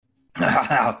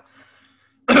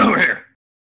Over here.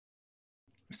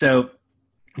 So,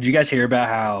 did you guys hear about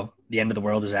how the end of the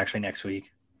world is actually next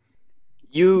week?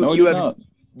 No, You you're have not.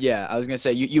 Yeah, I was gonna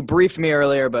say you briefed me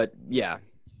earlier, but yeah.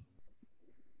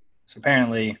 So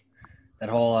apparently, that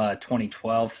whole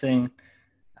 2012 thing,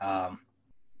 um,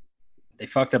 they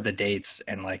fucked up the dates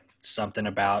and like something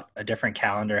about a different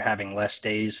calendar having less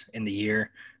days in the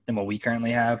year than what we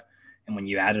currently have. And when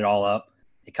you add it all up,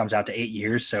 it comes out to 8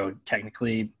 years. So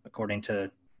technically, according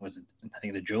to I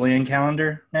think the Julian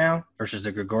calendar now versus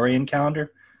the Gregorian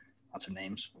calendar, lots of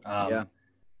names. Yeah.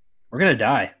 We're gonna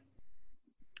die.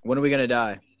 When are we gonna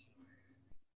die?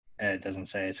 It doesn't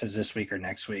say. It says this week or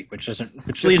next week, which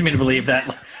leads me to believe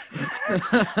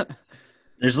that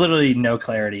there's literally no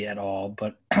clarity at all.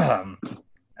 But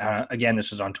again,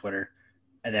 this was on Twitter,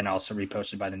 and then also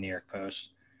reposted by the New York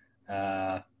Post.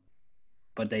 But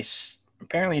they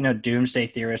apparently, doomsday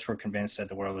theorists were convinced that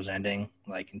the world was ending.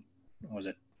 Like, was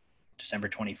it December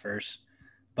 21st?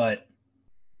 But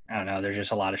I don't know. There's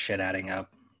just a lot of shit adding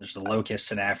up. There's the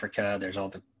locusts in Africa. There's all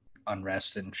the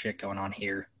unrest and shit going on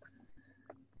here.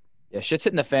 Yeah, shit's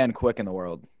hitting the fan quick in the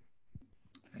world.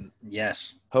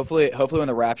 Yes. Hopefully when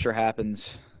the rapture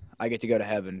happens, I get to go to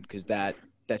heaven because that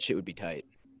shit would be tight.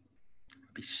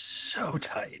 It'd be so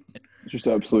tight. There's just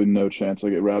absolutely no chance I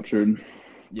get raptured.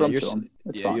 Yeah, It's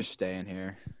fine. you're staying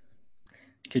here.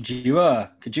 Could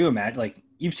you imagine, like,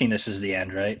 you've seen This Is the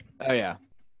End, right? Oh yeah.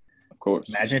 Of course.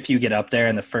 Imagine if you get up there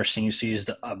and the first thing you see is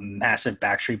a massive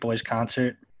Backstreet Boys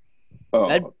concert. Oh,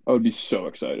 I would be so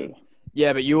excited.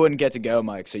 Yeah, but you wouldn't get to go,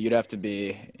 Mike. So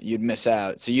you'd miss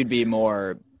out. So you'd be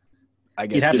more, I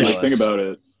guess. You'd have to jealous. Think about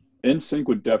it. NSYNC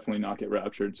would definitely not get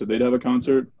raptured. So they'd have a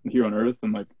concert here on Earth,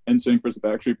 and like NSYNC versus the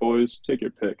Backstreet Boys. Take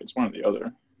your pick. It's one or the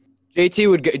other.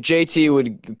 JT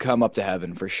would come up to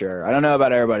heaven for sure. I don't know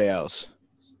about everybody else.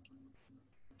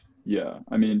 Yeah,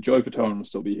 I mean, Joey Fatone will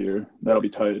still be here. That'll be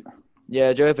tight.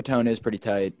 Yeah, Joey Fatone is pretty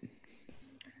tight.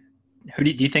 Who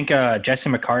do you think Jesse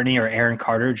McCartney or Aaron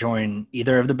Carter join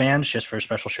either of the bands just for a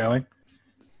special showing?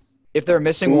 If they're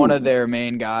missing one of their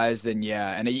main guys, then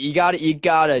yeah. And you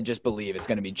gotta just believe it's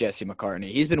gonna be Jesse McCartney.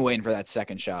 He's been waiting for that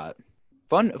second shot.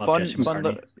 Fun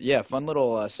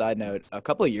little side note. A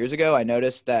couple of years ago, I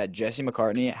noticed that Jesse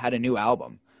McCartney had a new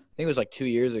album. I think it was like 2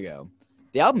 years ago.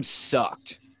 The album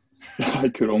sucked. I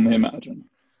could only imagine.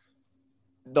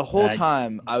 The whole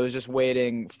time I was just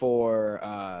waiting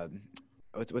for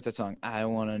what's that song? I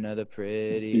want another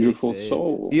pretty Beautiful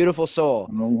soul. Beautiful soul.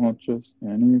 I don't want just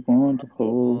anyone to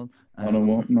hold. I don't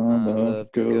want my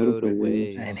love go to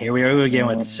waste. And here we are again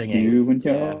with the singing. You and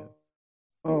your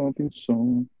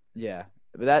soul. Yeah,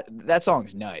 but that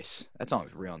song's nice. That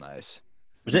song's real nice.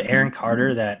 Was it Aaron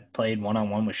Carter that played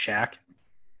one-on-one with Shaq?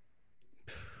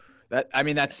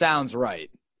 That sounds right.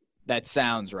 That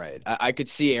sounds right. I could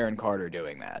see Aaron Carter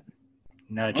doing that.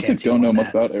 Not a I chance. honestly don't know much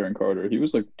about Aaron Carter. He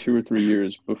was like 2 or 3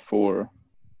 years before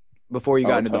you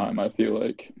got into time, I feel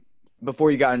like.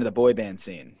 Before you got into the boy band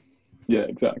scene. Yeah,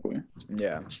 exactly.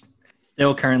 Yeah.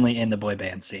 Still currently in the boy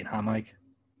band scene, huh, Mike?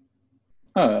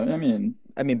 I mean,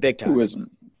 big time. who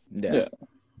isn't? Yeah.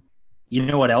 You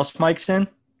know what else Mike's in?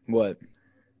 What?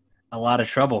 A lot of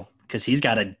trouble because he's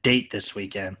got a date this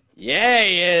weekend. Yeah,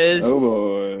 he is. Oh,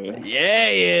 boy. Yeah,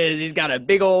 he is. He's got a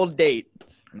big old date.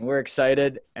 And we're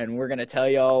excited, and we're going to tell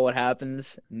you all what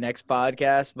happens next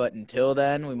podcast. But until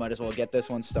then, we might as well get this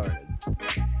one started.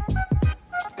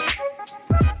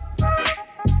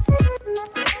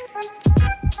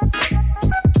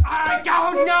 I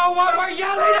don't know what we're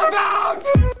yelling about!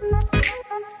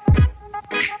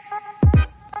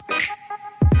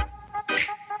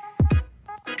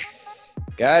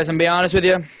 Guys, I'm going to be honest with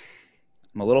you.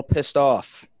 I'm a little pissed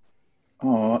off.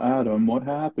 Oh, Adam, what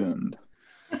happened?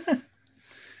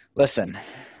 Listen.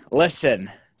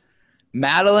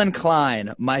 Madelyn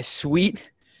Cline, my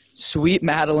sweet, sweet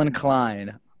Madelyn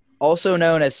Cline, also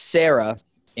known as Sarah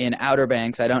in Outer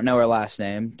Banks. I don't know her last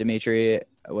name. Demitri,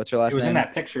 what's her last name? It was in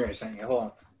that picture I sent you. Hold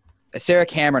on. Sarah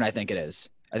Cameron, I think it is.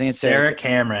 I think it's Sarah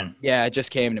Cameron. Yeah, it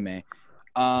just came to me.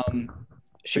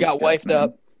 She got wifed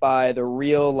up by the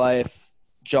real life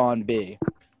John B.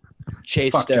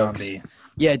 Chase Fuck Stokes. John B.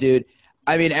 Yeah, dude.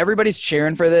 I mean, everybody's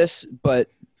cheering for this, but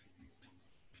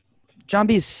John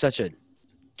B is such a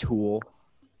tool.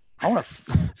 I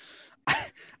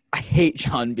hate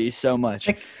John B so much.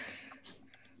 I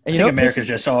think America's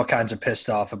just all kinds of pissed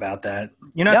off about that.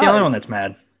 You're not the only one that's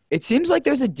mad. It seems like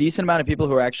there's a decent amount of people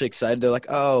who are actually excited. They're like,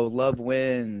 oh, love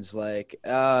wins. Like,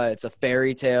 it's a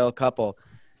fairy tale couple.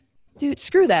 Dude,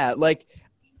 screw that. Like,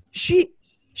 she's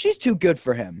too good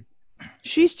for him.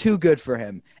 She's too good for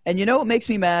him. And you know what makes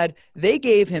me mad? They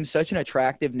gave him such an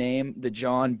attractive name, the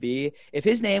John B. If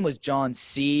his name was John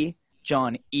C,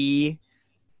 John E,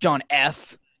 John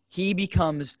F, he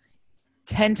becomes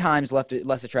 10 times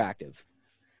less attractive.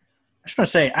 I just want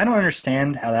to say, I don't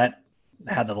understand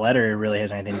how the letter really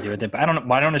has anything to do with it, but I don't know.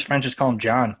 Why don't his friends just call him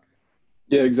John?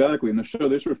 Yeah, exactly. In the show,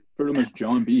 they just refer to him as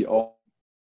John B.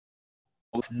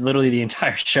 Literally the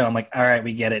entire show. I'm like, all right,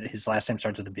 we get it. His last name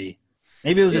starts with a B.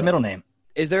 Maybe it was his middle name.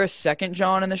 Is there a second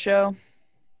John in the show?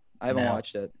 I haven't No.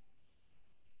 watched it.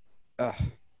 Ugh.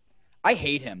 I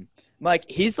hate him. Mike,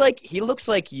 he looks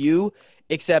like you,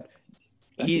 except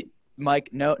Mike,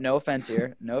 no offense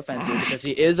here. No offense here, because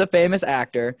he is a famous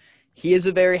actor. He's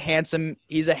a handsome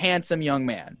young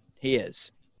man. He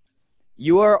is.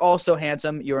 You are also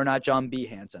handsome. You are not John B.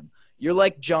 handsome. You're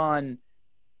like John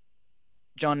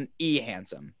E.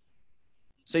 handsome.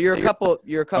 So you're a couple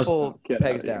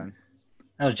pegs down.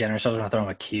 That was generous. I was gonna throw him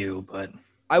a Q, but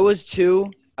I was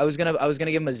too. I was gonna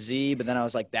give him a Z, but then I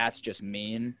was like, that's just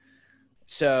mean.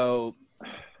 So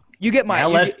you get my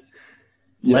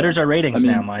letters are ratings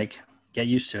now, Mike. Get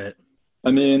used to it. I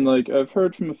mean, like, I've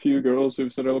heard from a few girls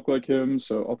who've said I look like him,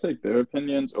 so I'll take their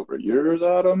opinions over yours,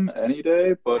 Adam, any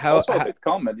day. But I'll take the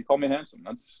comment. You call me handsome.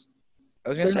 That's. I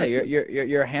was gonna say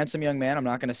you're a handsome young man. I'm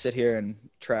not gonna sit here and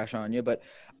trash on you, but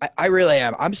I really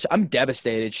am. I'm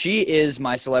devastated. She is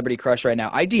my celebrity crush right now.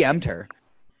 I DM'd her.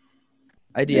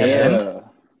 Her.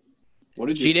 What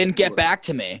did you She didn't get back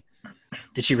to me.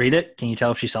 Did she read it? Can you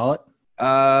tell if she saw it?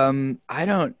 I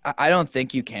don't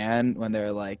think you can when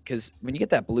they're like, because when you get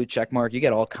that blue check mark, you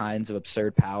get all kinds of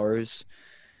absurd powers,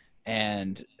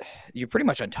 and you're pretty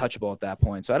much untouchable at that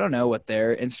point. So I don't know what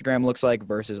their Instagram looks like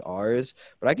versus ours,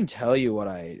 but I can tell you what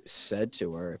I said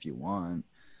to her if you want.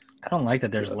 I don't like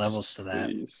that there's levels to that.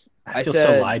 Please. I feel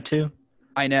so lied to.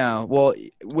 I know. Well,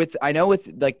 with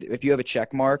like if you have a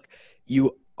check mark,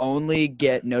 you only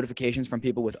get notifications from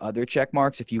people with other check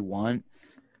marks if you want.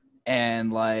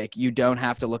 And like you don't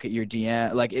have to look at your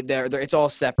DM. Like it's all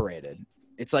separated.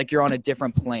 It's like you're on a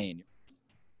different plane.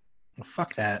 Well,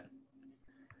 fuck that.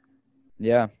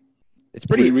 Yeah, it's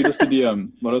pretty. Read us the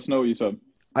DM. Let us know what you said.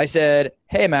 I said,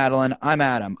 "Hey Madelyn, I'm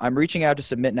Adam. I'm reaching out to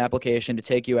submit an application to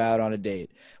take you out on a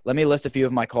date. Let me list a few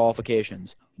of my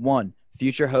qualifications. 1,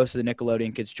 future host of the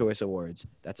Nickelodeon Kids' Choice Awards.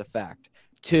 That's a fact.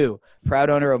 2, proud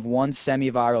owner of 1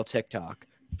 semi-viral TikTok.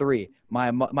 3,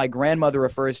 my grandmother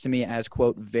refers to me as,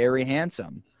 quote, very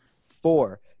handsome.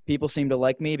 4, people seem to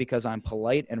like me because I'm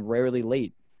polite and rarely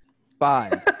late.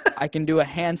 5, I can do a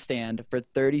handstand for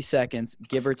 30 seconds,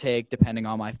 give or take, depending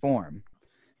on my form.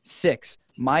 6,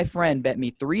 my friend bet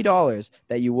me $3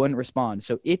 that you wouldn't respond.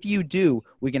 So if you do,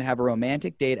 we can have a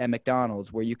romantic date at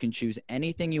McDonald's where you can choose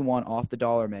anything you want off the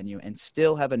dollar menu and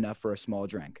still have enough for a small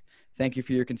drink. Thank you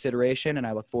for your consideration, and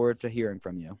I look forward to hearing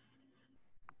from you."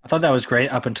 I thought that was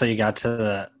great up until you got to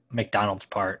the McDonald's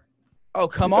part. Oh,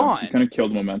 come on. You kind of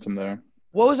killed momentum there.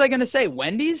 What was I going to say?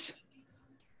 Wendy's?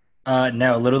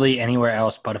 No, literally anywhere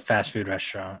else but a fast food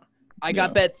restaurant. I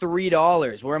got bet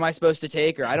 $3. Where am I supposed to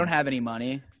take her? I don't have any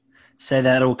money. Say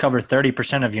that it will cover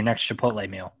 30% of your next Chipotle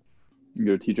meal. You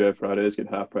go to TGI Fridays, get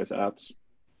half-price apps.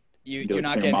 You're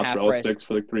not getting mozzarella half price. sticks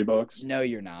for like $3. No,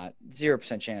 you're not.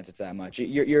 0% chance it's that much.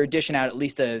 You're dishing out at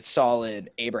least a solid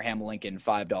Abraham Lincoln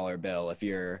 $5 bill if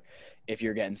you're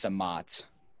getting some Mott's.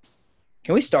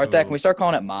 Can we start that? Can we start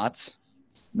calling it Mott's?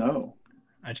 No.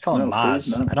 I just call it Maz.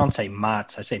 Please, no. I don't say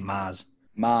Mott's. I say Maz.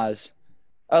 Maz.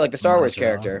 Oh, like the Star Wars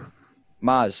Mozzarella. character.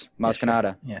 Maz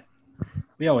Kanata. Yeah.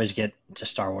 We always get to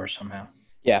Star Wars somehow.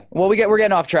 Yeah. Well, we're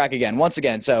getting off track again. Once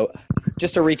again, so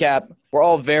just to recap, we're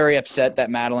all very upset that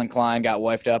Madelyn Cline got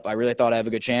wifed up. I really thought I have a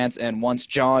good chance. And once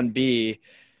John B,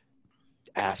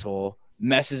 asshole,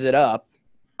 messes it up,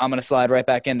 I'm going to slide right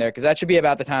back in there because that should be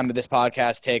about the time that this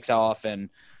podcast takes off, and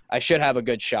I should have a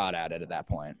good shot at it at that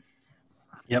point.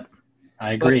 Yep.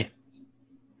 I agree.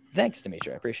 But thanks,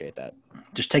 Demitri. I appreciate that.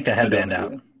 Just take the headband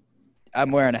out.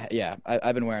 I'm wearing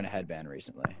I've been wearing a headband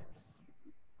recently.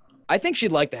 I think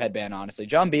she'd like the headband, honestly.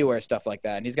 John B wears stuff like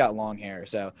that, and he's got long hair.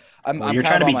 So You're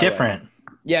trying to be different.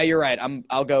 Yeah, you're right.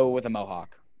 I'll go with a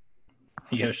mohawk.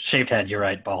 You go shaved head. You're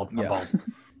right. Bald. I'm bald.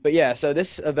 But yeah, so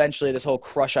this whole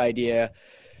crush idea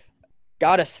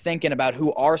got us thinking about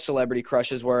who our celebrity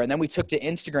crushes were, and then we took to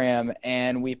Instagram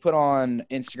and we put on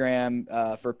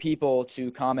Instagram for people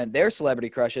to comment their celebrity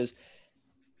crushes.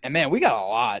 And man, we got a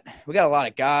lot. We got a lot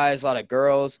of guys, a lot of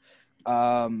girls.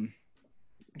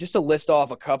 Just to list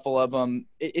off a couple of them,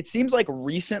 it seems like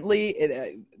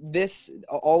recently,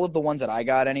 all of the ones that I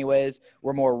got, anyways,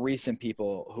 were more recent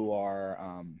people who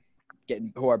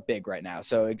are big right now.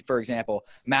 So, for example,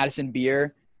 Madison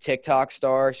Beer, TikTok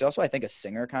star. She's also, I think, a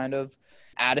singer kind of.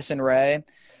 Addison Rae.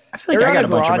 I feel like I got a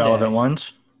bunch of relevant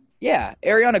ones. Yeah,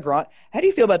 Ariana Grande. How do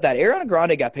you feel about that? Ariana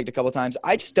Grande got picked a couple times.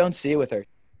 I just don't see it with her.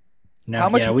 No,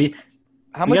 we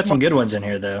got some good ones in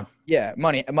here, though. Yeah,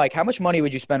 money. Mike, how much money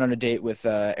would you spend on a date with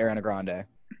Ariana Grande?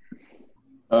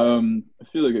 I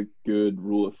feel like a good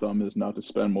rule of thumb is not to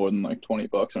spend more than like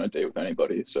 $20 on a date with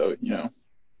anybody. So, you're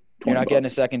not getting a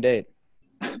second date.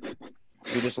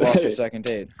 You just lost your second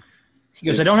date. He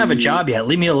goes, I don't have a job yet.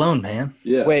 Leave me alone, man.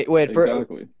 Yeah. Wait.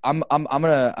 Exactly.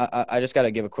 I just got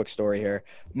to give a quick story here.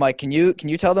 Mike, can you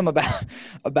tell them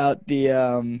about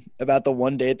the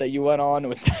one date that you went on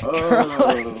with that girl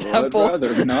at Temple? I'd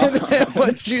rather not. And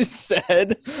what you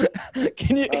said?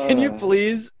 Can you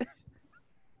please?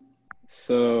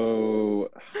 So,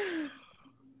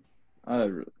 I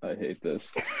hate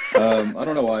this. I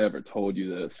don't know why I ever told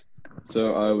you this.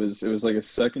 So it was like a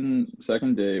second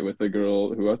date with a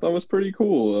girl who I thought was pretty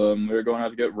cool. We were going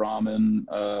out to get ramen,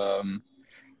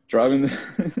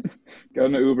 got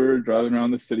an Uber, driving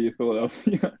around the city of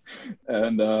Philadelphia.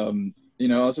 And, I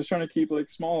was just trying to keep like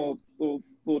small, little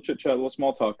chit chat, little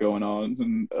small talk going on.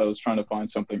 And I was trying to find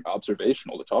something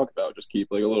observational to talk about, just keep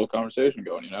like a little conversation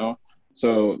going,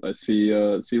 So I see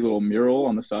a little mural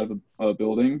on the side of a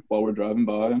building while we're driving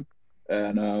by.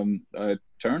 And I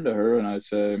turn to her and I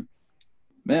say,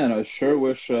 man, I sure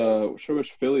wish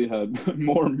Philly had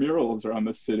more murals around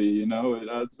the city. It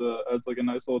adds like a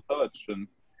nice little touch. And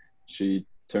she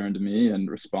turned to me and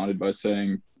responded by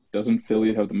saying, doesn't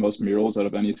Philly have the most murals out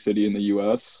of any city in the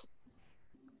U.S.?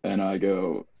 And I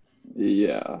go,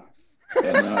 yeah.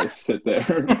 And then I sit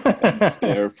there and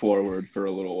stare forward for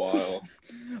a little while.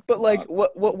 But like,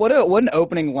 what an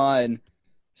opening line.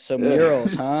 Some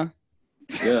murals, huh?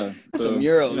 Yeah. So, some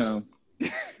murals.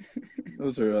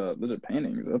 Those are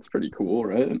paintings. That's pretty cool,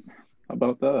 right? How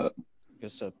about that?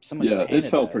 Yeah, it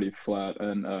felt pretty flat,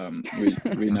 and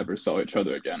we never saw each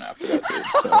other again after that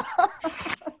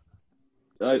date.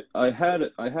 So I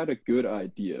had a good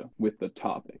idea with the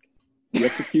topic. The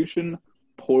execution,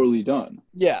 poorly done.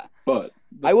 Yeah, but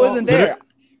I wasn't there.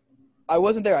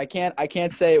 I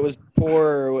can't say it was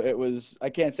poor. I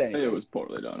can't say anything. It was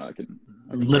poorly done. I can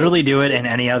literally do it in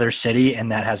any other city,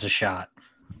 and that has a shot.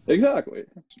 Exactly.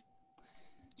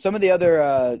 Some of the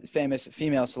other famous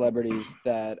female celebrities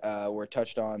that were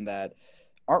touched on that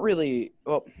aren't really –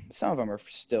 well, some of them are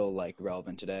still, like,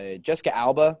 relevant today. Jessica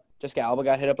Alba. Jessica Alba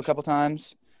got hit up a couple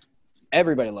times.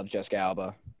 Everybody loves Jessica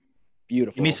Alba.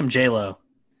 Beautiful. Give me some J-Lo.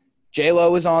 J-Lo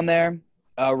was on there.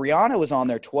 Rihanna was on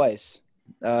there twice.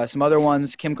 Some other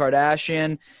ones, Kim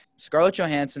Kardashian. Scarlett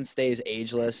Johansson stays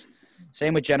ageless.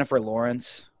 Same with Jennifer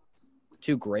Lawrence.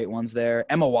 Two great ones there.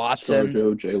 Emma Watson.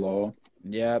 ScarJo, J-Law.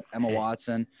 Yep, Emma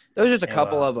Watson. Those are just a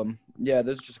couple of them. Yeah,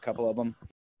 those are just a couple of them.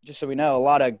 Just so we know, a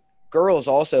lot of girls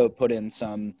also put in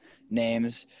some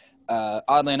names.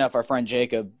 Oddly enough, our friend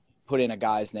Jacob put in a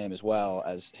guy's name as well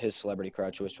as his celebrity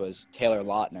crush, which was Taylor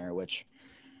Lautner, which,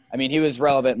 I mean, he was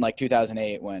relevant in like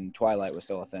 2008 when Twilight was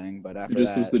still a thing, but after that.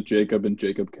 This is the Jacob and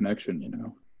Jacob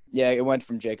connection, Yeah, it went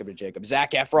from Jacob to Jacob.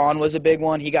 Zac Efron was a big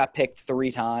one. He got picked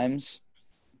 3 times.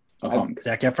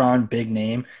 Zac Efron, big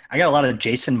name. I got a lot of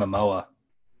Jason Momoa.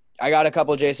 I got a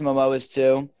couple of Jason Momoas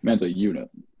too. Man's a unit.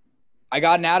 I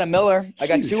got an Adam Miller. Huge. I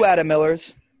got 2 Adam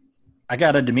Millers. I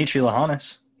got a Demitri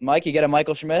Lahanis. Mike, you get a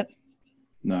Michael Schmidt?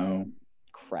 No.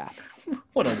 Crap.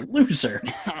 What a loser.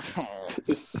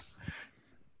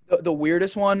 The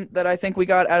weirdest one that I think we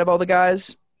got out of all the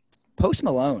guys, Post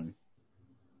Malone.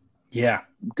 Yeah.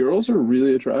 Girls are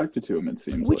really attracted to him, it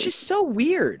seems Which is so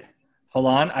weird. Hold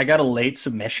on. I got a late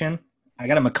submission. I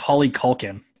got a Macaulay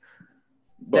Culkin.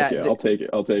 I'll take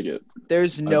it.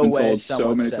 There's no way told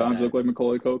so many times I look like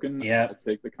Macaulay Culkin. Yeah. I'll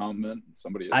take the compliment.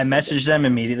 I messaged them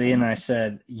immediately and I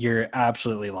said, you're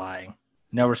absolutely lying.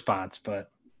 No response, but.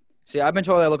 See, I've been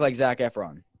told I look like Zac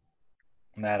Efron.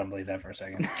 I don't believe that for a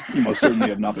second. You most certainly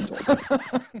have not been told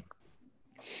that.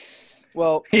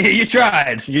 Well. You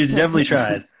tried. You definitely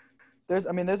tried. There's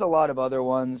a lot of other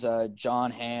ones.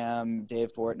 John Hamm,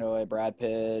 Dave Portnoy, Brad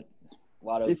Pitt. A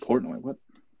lot of. Dave Portnoy, what?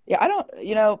 Yeah, I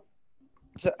don't,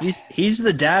 So, he's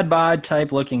the dad bod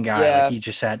type looking guy. Yeah, like he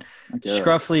just had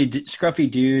scruffy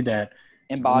dude that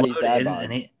embodies dad bod.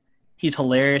 And he's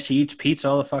hilarious. He eats pizza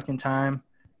all the fucking time.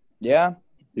 Yeah,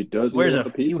 he does. Wears a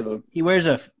pizza. He wears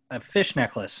a fish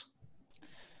necklace.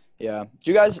 Yeah.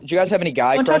 Do you guys have any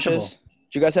guy crushes?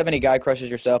 Do you guys have any guy crushes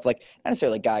yourself? Like not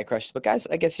necessarily guy crushes, but guys,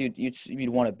 I guess you'd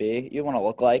want to be. You want to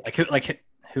look like.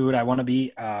 Who would I want to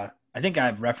be? I think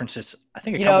I've referenced this. I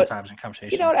think a couple times in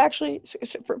conversation. You know what? Actually,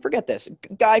 forget this.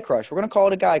 Guy crush. We're gonna call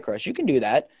it a guy crush. You can do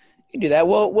that.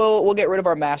 We'll get rid of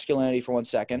our masculinity for 1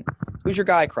 second. Who's your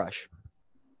guy crush?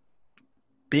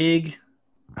 big.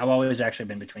 I've always actually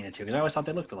been between the two because I always thought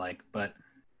they looked alike. But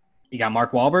you got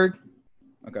Mark Wahlberg,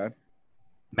 Okay.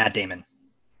 Matt Damon.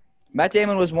 Matt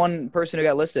Damon was one person who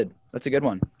got listed. That's a good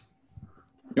one.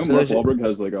 You know, Mark Wahlberg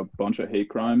has like a bunch of hate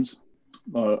crimes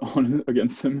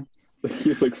against him. Like, he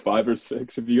has like 5 or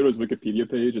 6. If you go to his Wikipedia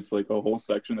page, it's like a whole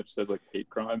section that just says like hate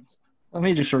crimes. Let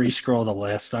me just re-scroll the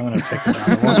list. I'm gonna pick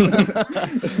another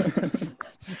one.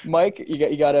 Mike,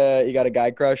 you got a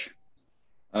guy crush?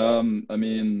 I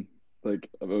mean, like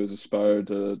I've always aspired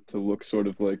to look sort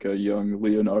of like a young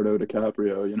Leonardo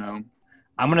DiCaprio, you know.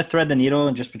 I'm gonna thread the needle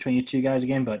and just between you two guys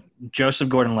again, but Joseph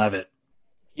Gordon-Levitt.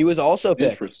 He was also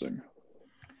picked. Interesting.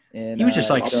 He was just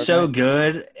like so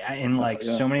good in like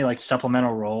so many like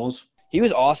supplemental roles. He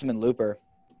was awesome in Looper.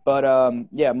 But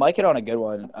yeah, Mike hit on a good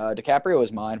one. DiCaprio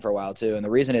was mine for a while too, and the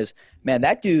reason is, man,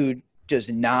 that dude does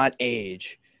not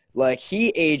age. Like he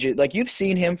ages, like you've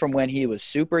seen him from when he was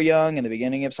super young in the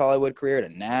beginning of his Hollywood career to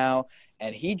now,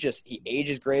 and he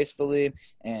ages gracefully,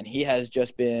 and he has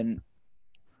just been.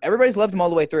 Everybody's loved him all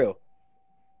the way through.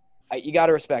 You got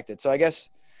to respect it. So I guess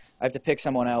I have to pick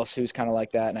someone else who's kind of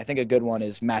like that, and I think a good one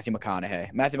is Matthew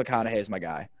McConaughey. Matthew McConaughey is my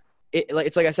guy.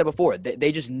 It's like I said before,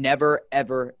 they just never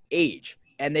ever age.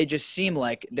 And they just seem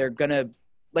like they're going to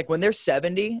 – like when they're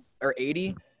 70 or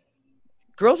 80,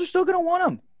 girls are still going to want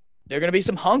them. They're going to be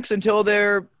some hunks until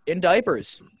they're in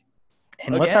diapers.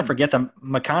 And let's not forget that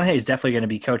McConaughey is definitely going to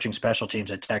be coaching special teams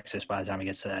at Texas by the time he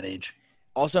gets to that age.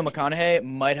 Also, McConaughey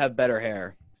might have better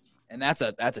hair. And that's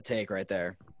a take right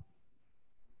there.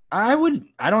 I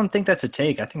don't think that's a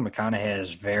take. I think McConaughey has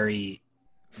very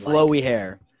 – flowy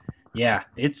hair. Yeah,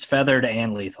 it's feathered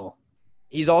and lethal.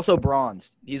 He's also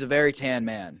bronzed. He's a very tan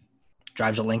man.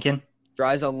 Drives a Lincoln?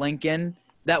 Drives a Lincoln.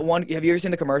 That one, have you ever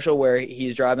seen the commercial where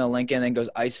he's driving a Lincoln and then goes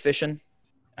ice fishing?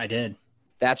 I did.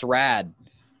 That's rad.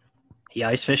 He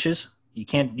ice fishes? You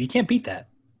can't beat that.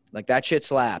 Like that shit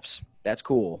slaps. That's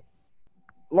cool.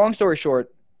 Long story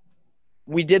short,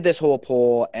 we did this whole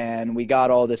poll and we got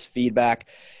all this feedback.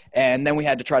 And then we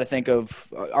had to try to think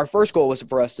of – our first goal was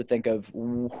for us to think of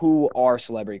who our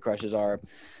celebrity crushes are.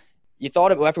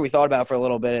 After we thought about it for a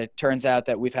little bit, it turns out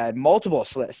that we've had multiple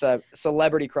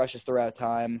celebrity crushes throughout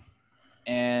time,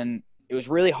 and it was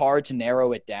really hard to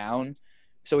narrow it down.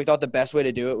 So we thought the best way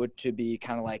to do it would to be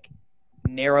kind of like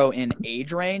narrow in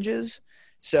age ranges.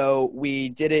 So we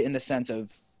did it in the sense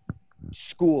of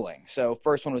schooling. So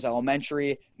first one was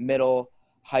elementary, middle,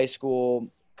 high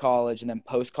school, college, and then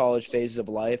post-college phases of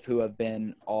life who have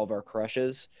been all of our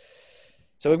crushes.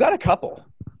 So we've got a couple.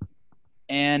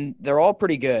 And they're all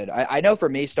pretty good. I know for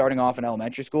me, starting off in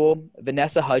elementary school,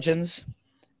 Vanessa Hudgens,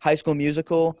 High School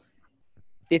Musical,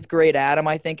 5th grade Adam,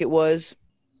 I think it was.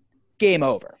 Game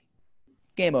over.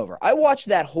 Game over. I watched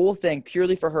that whole thing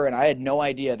purely for her, and I had no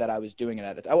idea that I was doing it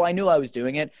at the time. Well, I knew I was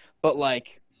doing it, but,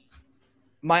 like,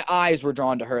 my eyes were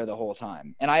drawn to her the whole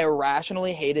time. And I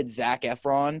irrationally hated Zac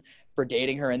Efron for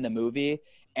dating her in the movie,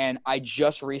 and I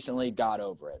just recently got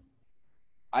over it.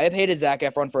 I have hated Zac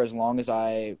Efron for as long as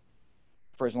I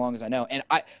know. And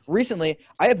I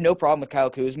have no problem with Kyle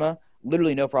Kuzma,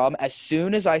 literally no problem. As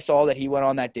soon as I saw that he went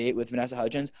on that date with Vanessa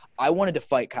Hudgens, I wanted to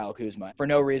fight Kyle Kuzma for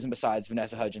no reason besides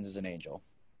Vanessa Hudgens is an angel.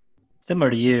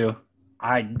 Similar to you,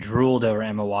 I drooled over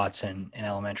Emma Watson in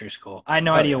elementary school. I had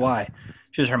no idea why.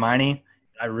 She was Hermione.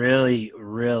 I really,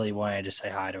 really wanted to say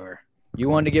hi to her. You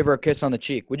wanted to give her a kiss on the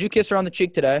cheek. Would you kiss her on the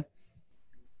cheek today?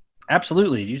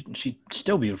 Absolutely. She's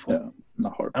still beautiful. Yeah,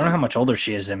 not hard. I don't know how much older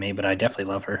she is than me, but I definitely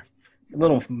love her. A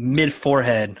little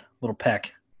mid-forehead, little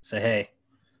peck. Say, hey,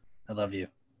 I love you.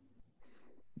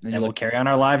 And we'll carry on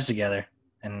our lives together.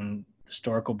 And the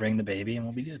stork will bring the baby, and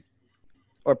we'll be good.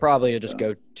 Or probably you'll just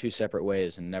go two separate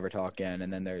ways and never talk again,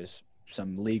 and then there's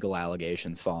some legal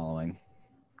allegations following.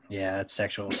 Yeah, that's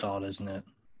sexual assault, isn't it?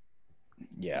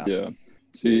 Yeah. Yeah.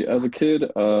 See, as a kid,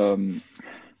 I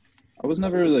was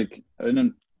never, like – I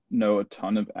didn't know a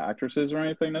ton of actresses or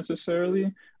anything necessarily.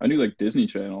 I knew like Disney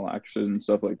Channel actresses and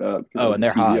stuff like that. And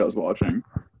they're hot. I was watching.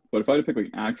 But if I had to pick like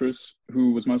an actress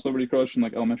who was my celebrity crush in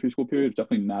like elementary school period, it's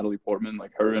definitely Natalie Portman.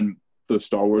 Like her in the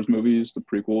Star Wars movies, the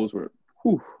prequels were,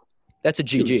 whew. That's a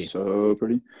GG. So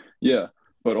pretty. Yeah.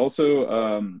 But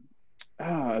also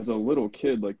as a little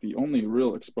kid, like the only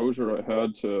real exposure I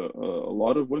had to a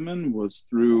lot of women was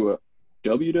through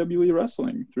WWE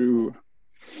wrestling, through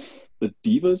the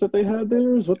divas that they had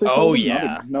there is what they call them.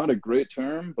 Yeah. Not a great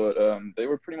term, but they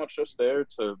were pretty much just there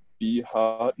to be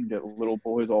hot and get little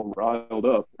boys all riled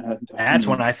up. And that's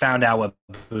when I found out what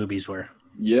boobies were.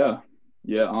 Yeah,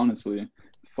 honestly.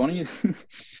 Funny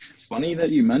that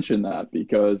you mentioned that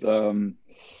because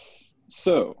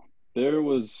so there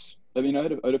was I mean, I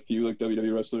had a few like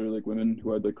WWE wrestler like women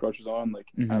who I had like crushes on, like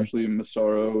Mhm. Ashley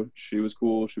Massaro. She was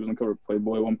cool. She was on cover of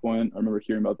Playboy at one point. I remember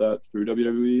hearing about that through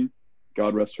WWE.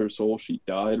 God rest her soul. She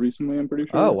died recently, I'm pretty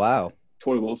sure. Oh wow.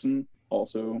 Tori Wilson,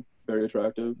 also very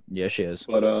attractive. Yeah, she is.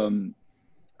 But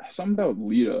something about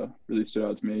Lita really stood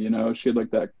out to me. You know, she had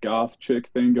like that goth chick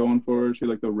thing going for her. She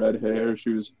had like the red hair. She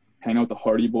was hanging out with the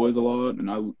Hardy Boys a lot,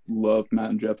 and I loved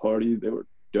Matt and Jeff Hardy. They were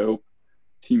dope.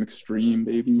 Team Extreme,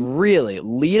 baby. Really,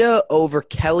 Lita over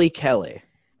Kelly Kelly.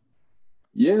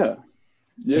 Yeah.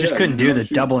 You just couldn't do the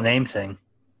double name thing.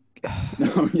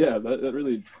 No, yeah, that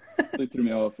really threw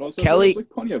me off. Also, Kelly- there was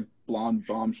like plenty of blonde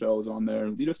bombshells on there.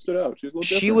 Lita stood out. She was a little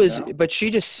different. She was, you know? but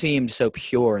she just seemed so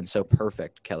pure and so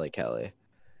perfect, Kelly Kelly.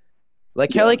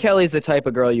 Like Yeah. Kelly Kelly's the type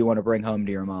of girl you want to bring home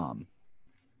to your mom.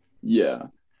 Yeah.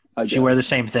 Did you wear the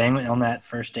same thing on that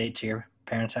first date to your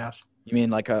parents' house? You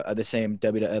mean like the same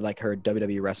like her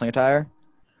WWE wrestling attire?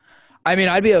 I mean,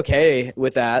 I'd be okay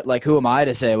with that. Like, who am I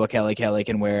to say what Kelly Kelly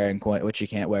can wear and what she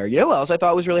can't wear? You know what else I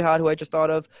thought was really hot, who I just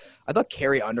thought of? I thought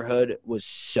Carrie Underwood was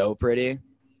so pretty.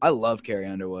 I love Carrie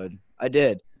Underwood. I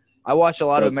did. I watched a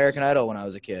lot of American Idol when I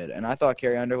was a kid, and I thought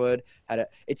Carrie Underwood had a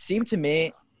 – it seemed to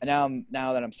me, and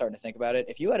now that I'm starting to think about it,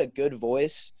 if you had a good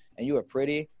voice and you were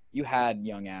pretty, you had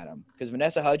young Adam. Because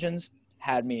Vanessa Hudgens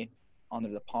had me under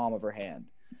the palm of her hand.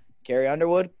 Carrie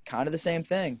Underwood, kind of the same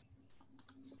thing.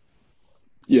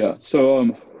 Yeah. So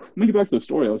let me get back to the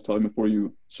story I was telling before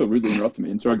you so rudely interrupted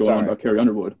me and started going on about Carrie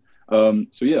Underwood.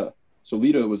 So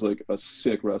Lita was like a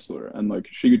sick wrestler, and like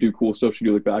she could do cool stuff. She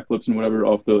could do like backflips and whatever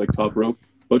off the like top rope.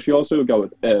 But she also got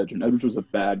with Edge, and Edge was a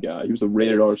bad guy. He was a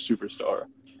rated R superstar,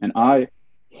 and I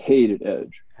hated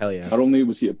Edge. Hell yeah. Not only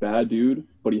was he a bad dude,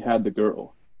 but he had the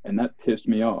girl, and that pissed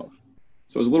me off.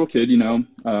 So as a little kid, you know,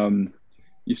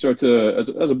 you start to,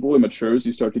 as a boy matures,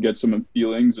 you start to get some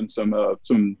feelings and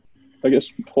some I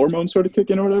guess hormones sort of kick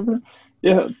in or whatever.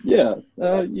 Yeah.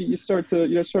 You start to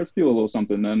feel a little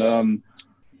something, and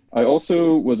I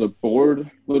also was a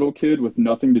bored little kid with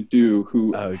nothing to do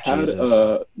who had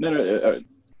no.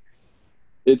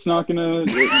 It's not gonna.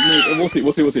 We'll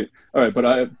see. All right, but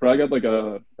I got like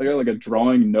a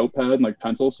drawing notepad and like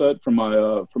pencil set from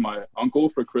my uncle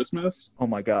for Christmas. Oh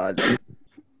my God.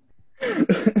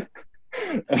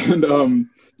 And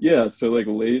yeah, so like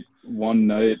late one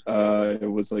night, I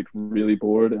was like really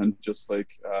bored and just like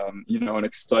an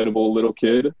excitable little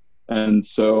kid. And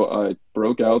so I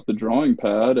broke out the drawing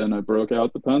pad and I broke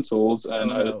out the pencils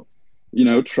and I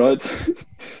tried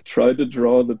to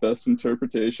draw the best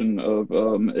interpretation of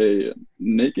a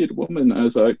naked woman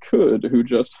as I could, who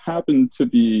just happened to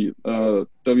be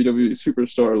WWE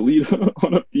superstar Lita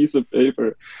on a piece of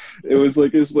paper. It was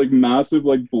like this like massive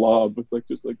like blob with like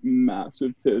just like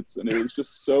massive tits, and it was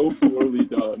just so poorly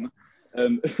done.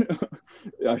 And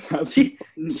I had see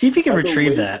if you can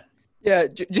retrieve that. Yeah,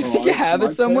 do you think you have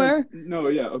it somewhere? No,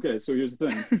 yeah, okay. So here's the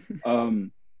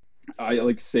thing. I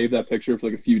like saved that picture for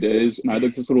like a few days, and I had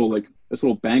like this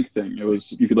little bank thing. It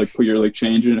was, you could like put your like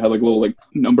change in. It had like a little like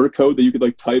number code that you could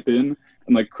like type in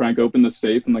and like crank open the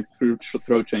safe and like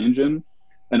throw change in.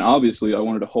 And obviously I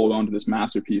wanted to hold on to this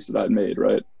masterpiece that I'd made,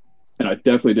 right? And I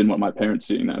definitely didn't want my parents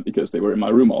seeing that because they were in my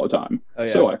room all the time. Oh,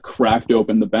 yeah. So I cracked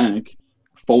open the bank,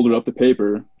 folded up the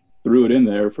paper, threw it in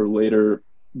there for later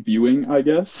viewing, I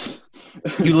guess.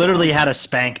 You literally had a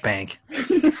spank bank.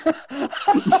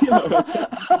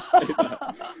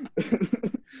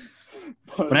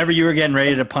 Whenever you were getting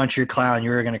ready to punch your clown, you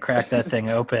were going to crack that thing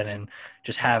open and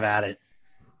just have at it.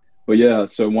 But yeah,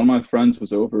 so one of my friends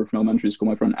was over from elementary school,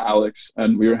 my friend Alex,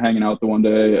 and we were hanging out the one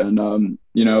day. And,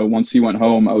 once he went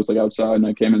home, I was like outside and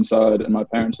I came inside and my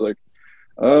parents were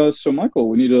like, so Michael,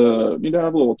 we need to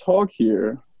have a little talk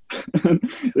here.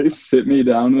 They sit me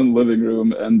down in the living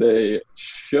room and they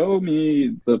show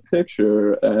me the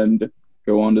picture and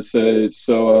go on to say,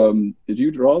 so did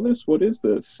you draw this? What is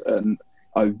this? And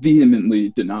I vehemently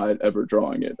denied ever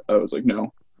drawing it. I was like,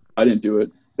 no, I didn't do it.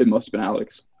 It must have been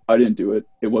Alex. I didn't do it.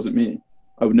 It wasn't me.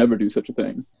 I would never do such a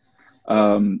thing.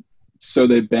 So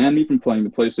they banned me from playing the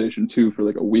PlayStation 2 for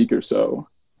like a week or so,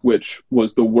 which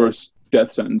was the worst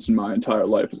death sentence in my entire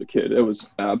life as a kid. It was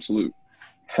absolute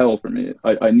hell for me.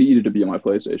 I needed to be on my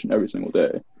PlayStation every single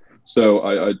day. So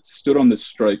I stood on this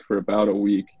strike for about a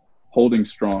week, holding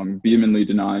strong, vehemently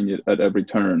denying it at every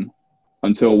turn,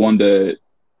 until one day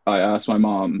I asked my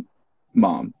mom,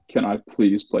 can I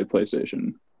please play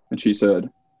PlayStation? And she said,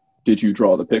 did you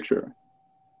draw the picture?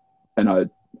 And I,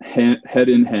 head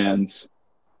in hands,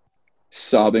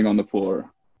 sobbing on the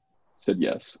floor, said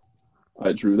yes.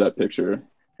 I drew that picture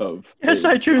of yes,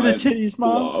 I drew the titties,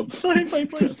 Mom. Playing my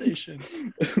PlayStation.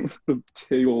 The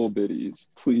tig old bitties.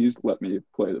 Please let me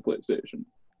play the PlayStation.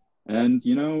 And,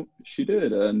 she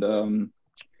did. And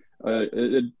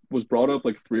it was brought up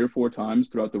like 3 or 4 times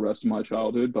throughout the rest of my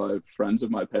childhood by friends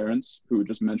of my parents who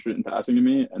just mentioned it in passing to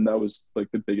me. And that was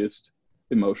like the biggest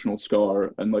emotional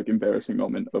scar and like embarrassing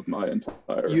moment of my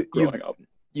entire growing up.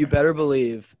 You better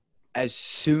believe as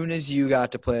soon as you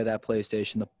got to play that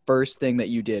PlayStation, the first thing that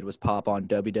you did was pop on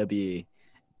WWE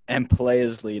and play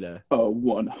as Lita. Oh,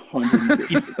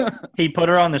 100%. He put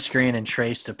her on the screen and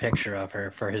traced a picture of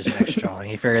her for his next drawing.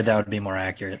 He figured that would be more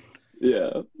accurate.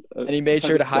 Yeah. And he made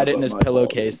sure to hide it in his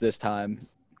pillowcase this time.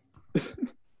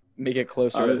 Make it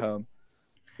closer at home.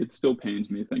 It still pains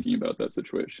me thinking about that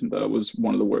situation. That was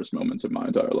one of the worst moments of my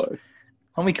entire life.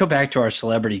 When we go back to our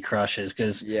celebrity crushes,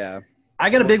 because I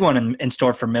got a big one in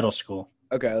store for middle school.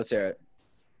 Okay, let's hear it.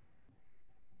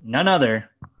 None other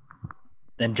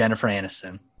than Jennifer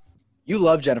Aniston. You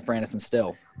love Jennifer Aniston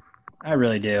still. I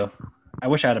really do. I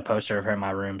wish I had a poster of her in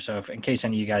my room. So in case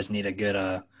any of you guys need a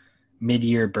good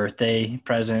mid-year birthday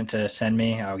present to send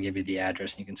me, I'll give you the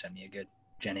address and you can send me a good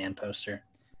Jen Ann poster.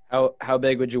 How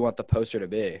big would you want the poster to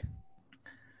be?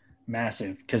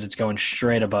 Massive, because it's going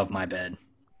straight above my bed.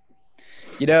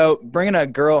 Bringing a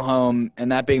girl home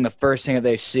and that being the first thing that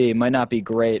they see might not be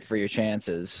great for your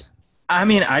chances. I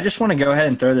mean, I just want to go ahead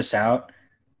and throw this out,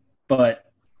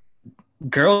 but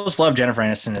girls love Jennifer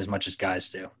Aniston as much as guys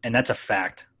do, and that's a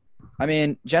fact. I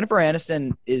mean, Jennifer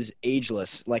Aniston is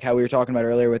ageless, like how we were talking about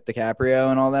earlier with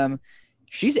DiCaprio and all them.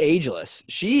 She's ageless.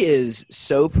 She is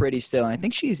so pretty still. And I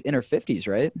think she's in her 50s,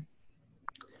 right?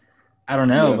 I don't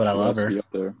know, but I love her. Up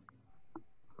there.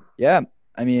 Yeah,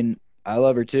 I mean, I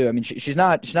love her too. I mean, she's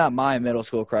not my middle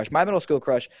school crush. My middle school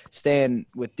crush, staying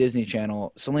with Disney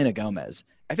Channel, Selena Gomez.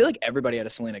 I feel like everybody had a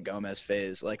Selena Gomez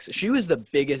phase. Like, she was the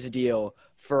biggest deal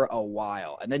for a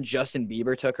while, and then Justin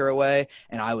Bieber took her away,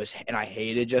 and I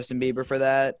hated Justin Bieber for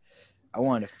that. I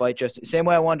wanted to fight Justin. Same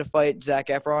way I wanted to fight Zac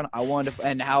Efron.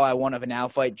 And how I want to now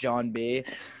fight John B.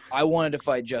 I wanted to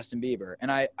fight Justin Bieber,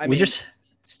 and I mean, just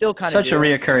still kind of such a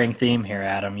reoccurring theme here,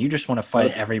 Adam. You just want to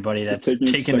fight everybody that's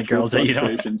taking the girls that you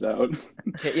don't. Out.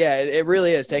 Yeah, it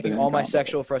really is taking all my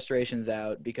sexual frustrations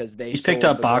out because they. He's picked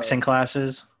up boxing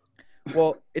classes.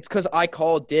 Well, it's because I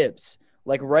call dibs.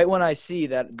 Like, right when I see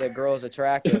that the girl is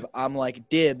attractive, I'm like,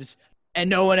 dibs, and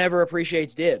no one ever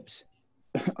appreciates dibs.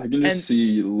 I can just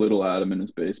see little Adam in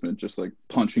his basement just, like,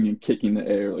 punching and kicking the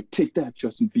air. Like, take that,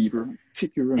 Justin Bieber.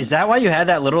 Kick your ass. Is that why you had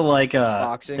that little, like,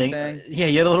 boxing thing? Yeah,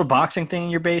 you had a little boxing thing in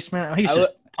your basement? He used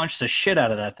to punch the shit out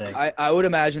of that thing. I would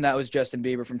imagine that was Justin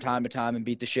Bieber from time to time and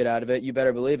beat the shit out of it. You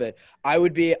better believe it.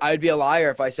 I'd be a liar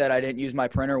if I said I didn't use my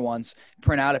printer once,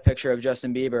 print out a picture of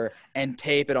Justin Bieber, and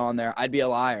tape it on there. I'd be a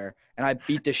liar. And I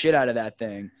beat the shit out of that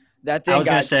thing. That thing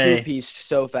got two-pieced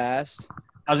so fast.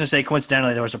 I was going to say,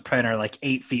 coincidentally, there was a printer like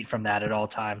 8 feet from that at all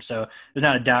times. So there's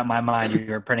not a doubt in my mind you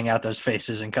were printing out those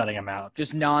faces and cutting them out.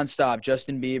 Just nonstop.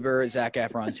 Justin Bieber, Zac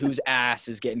Efron's. Whose ass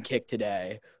is getting kicked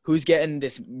today? Who's getting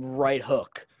this right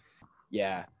hook?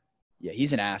 Yeah,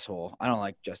 he's an asshole. I don't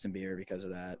like Justin Bieber because of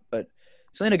that. But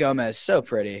Selena Gomez, so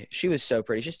pretty. She was so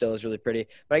pretty. She still is really pretty.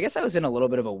 But I guess I was in a little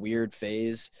bit of a weird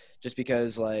phase just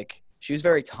because, like, she was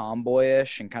very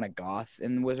tomboyish and kind of goth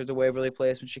in Wizards of Waverly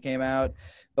Place when she came out.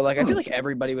 But, like, I feel like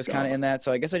everybody was kind of in that.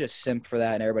 So I guess I just simped for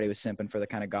that, and everybody was simping for the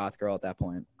kind of goth girl at that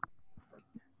point.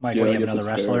 Mike, what do you have, another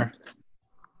wrestler?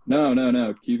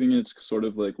 No. Keeping it sort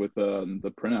of like with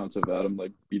the printouts of Adam,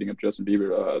 like, beating up Justin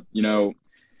Bieber. The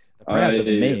printouts of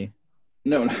me.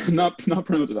 No, not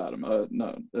printouts of Adam.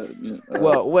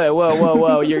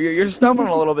 Whoa. You're stumbling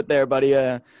a little bit there, buddy.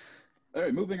 All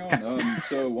right, moving on.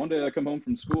 So one day I come home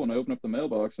from school and I open up the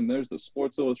mailbox and there's the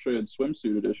Sports Illustrated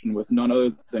swimsuit edition with none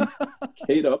other than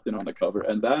Kate Upton on the cover.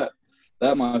 And that,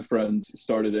 my friends,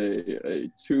 started a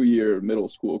 2-year middle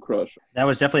school crush. That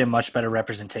was definitely a much better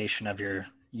representation of your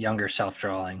younger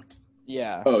self-drawing.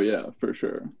 Yeah. Oh, yeah, for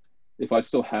sure. If I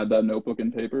still had that notebook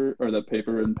and paper, or that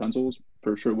paper and pencils,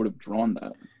 for sure would have drawn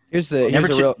that.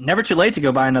 Never too late to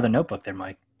go buy another notebook there,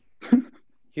 Mike.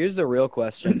 Here's the real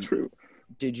question. True.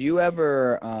 Did you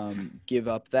ever give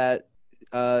up that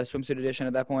swimsuit edition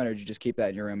at that point, or did you just keep that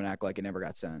in your room and act like it never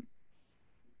got sent?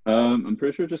 I'm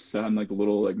pretty sure it just sat in like the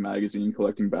little like magazine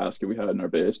collecting basket we had in our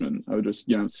basement. I would just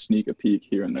sneak a peek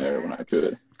here and there when I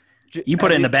could. You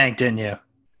put it in the bank, didn't you?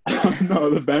 No,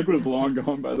 the bank was long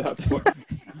gone by that point.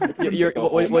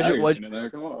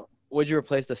 What'd you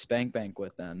replace the spank bank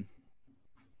with then?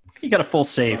 You got a full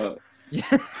safe.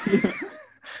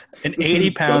 An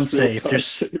 80-pound safe,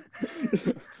 just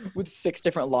with 6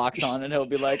 different locks on it. He'll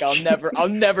be like, "I'll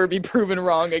never be proven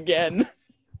wrong again."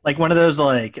 Like one of those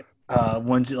like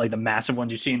ones, like the massive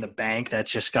ones you see in the bank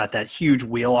that's just got that huge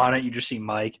wheel on it. You just see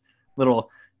Mike, little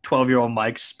 12-year-old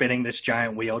Mike, spinning this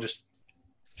giant wheel, just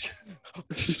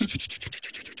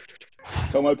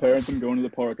Tell my parents I'm going to the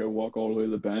park. I walk all the way to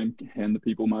the bank, hand the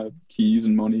people my keys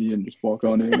and money, and just walk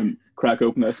on in and crack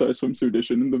open the SI swimsuit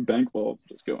edition in the bank vault.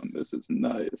 Just going, this is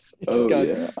nice. Oh,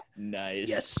 yeah. Nice.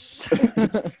 Yes.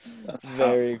 That's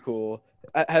very cool.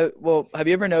 Have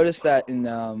you ever noticed that in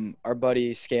our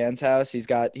buddy Scan's house, he's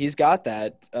got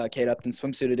that Kate Upton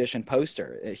swimsuit edition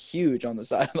poster, huge on the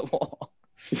side of the wall.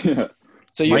 Yeah.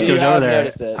 So Mike goes over there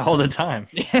noticed it all the time.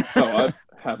 Oh,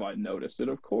 have I noticed it?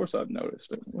 Of course I've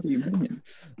noticed it. What do you mean?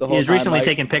 He's recently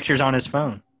taken pictures on his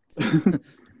phone.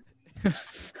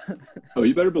 Oh,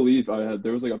 you better believe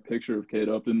there was like a picture of Kate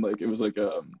Upton, like it was like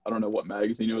I don't know what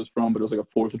magazine it was from, but it was like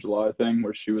a 4th of July thing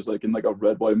where she was like in like a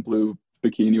red, white, and blue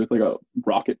bikini with like a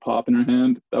rocket pop in her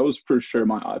hand. That was for sure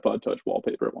my iPod Touch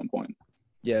wallpaper at one point.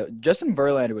 Yeah, Justin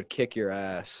Verlander would kick your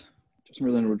ass. Justin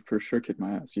Verlander would for sure kick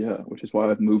my ass, yeah, which is why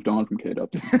I've moved on from Kate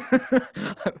Upton.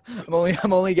 I'm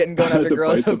only going after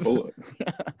girls. Bite the bullet.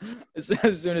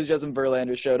 As soon as Justin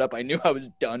Verlander showed up, I knew I was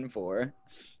done for.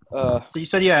 So you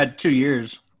said you had 2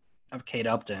 years of Kate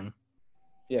Upton.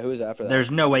 Yeah, who was after that? There's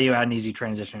no way you had an easy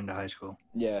transition into high school.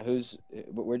 Yeah,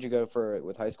 where'd you go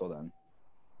with high school then?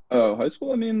 Oh, high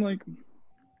school, I mean, like,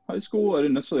 high school, I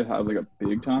didn't necessarily have, like, a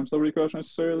big-time celebrity crush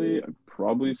necessarily. I'd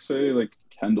probably say, like,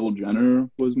 Kendall Jenner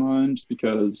was mine just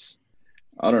because,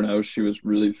 I don't know, she was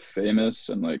really famous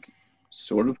and, like,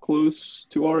 sort of close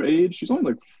to our age. She's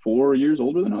only, like, 4 years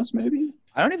older than us, maybe.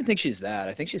 I don't even think she's that.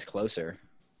 I think she's closer.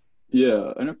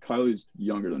 Yeah, I know Kylie's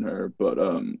younger than her, but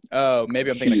oh, maybe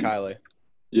I'm thinking of Kylie.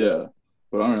 Yeah,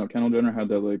 but I don't know. Kendall Jenner had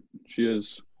that, like, she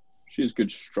has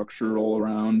good structure all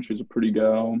around. She's a pretty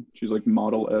gal. She's like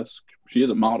model-esque. She is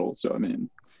a model, so I mean.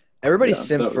 Everybody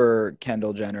simped for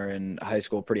Kendall Jenner in high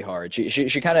school pretty hard.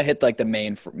 She kind of hit like the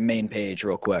main page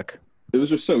real quick. It was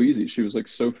just so easy. She was like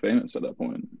so famous at that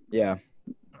point. Yeah.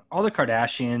 All the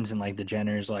Kardashians and like the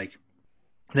Jenners, like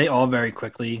they all very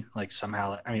quickly, like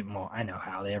somehow, I mean, well, I know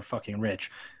how they are fucking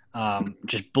rich,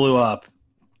 just blew up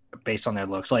based on their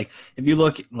looks. Like if you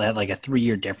look at like a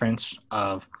 3-year difference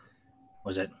of,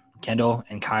 was it Kendall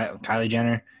and Kylie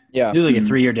Jenner? Yeah. Do like a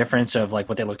 3-year difference of like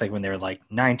what they looked like when they were like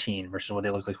 19 versus what they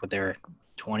look like when they were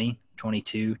 20,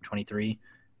 22, 23.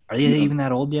 Are they even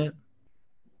that old yet?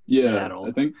 Yeah, that old.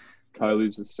 I think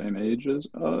Kylie's the same age as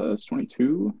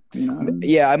 22. You know?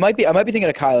 Yeah, I might be thinking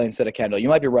of Kylie instead of Kendall. You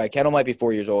might be right. Kendall might be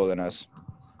 4 years older than us.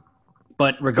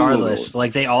 But regardless,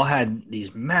 like they all had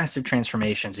these massive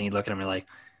transformations, and you look at them and you're like,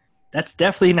 that's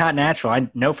definitely not natural. I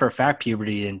know for a fact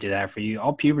puberty didn't do that for you.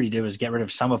 All puberty did was get rid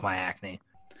of some of my acne.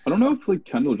 I don't know if like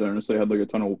Kendall Jenner necessarily had like a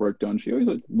ton of work done. She always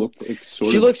like looked like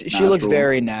She looks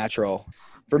very natural.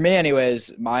 For me,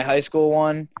 anyways, my high school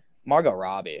one, Margot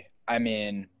Robbie. I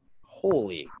mean,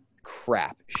 holy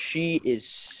crap, she is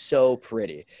so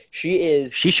pretty. She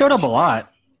showed up a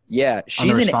lot. Yeah, on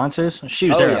the responses. She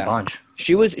was there a bunch.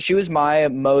 She was my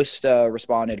most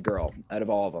responded girl out of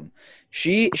all of them.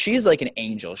 She's like an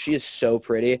angel. She is so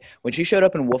pretty. When she showed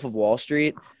up in Wolf of Wall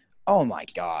Street, oh my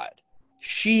God,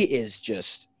 she is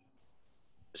just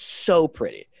so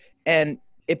pretty. And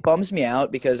it bums me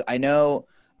out because I know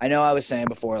I was saying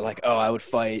before, like, oh, I would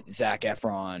fight Zac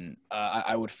Efron.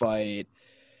 I would fight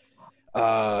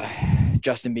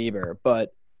Justin Bieber.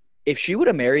 But if she would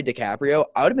have married DiCaprio,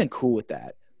 I would have been cool with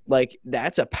that. Like,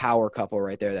 that's a power couple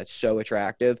right there. That's so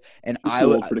attractive. And She's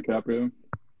too old for DiCaprio.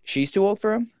 She's too old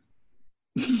for him?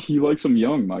 He likes him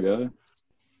young, my guy.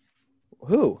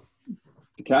 Who?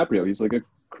 DiCaprio. He's like a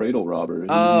cradle robber.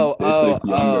 Young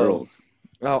girls.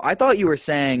 Oh, I thought you were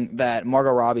saying that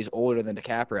Margot Robbie's older than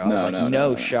DiCaprio. I was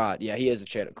no shot. Yeah, he is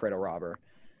a cradle robber.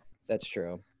 That's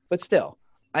true. But still,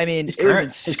 I mean,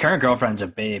 his current girlfriend's a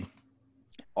babe.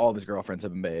 All of his girlfriends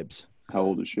have been babes. How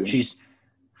old is she?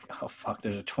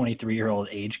 There's a 23-year-old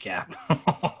age gap.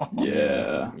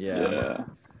 Yeah.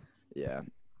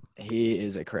 He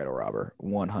is a cradle robber,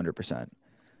 100%.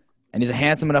 And he's a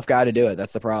handsome enough guy to do it.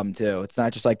 That's the problem, too. It's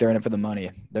not just like they're in it for the money.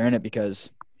 They're in it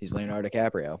because he's Leonardo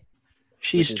DiCaprio.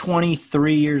 She's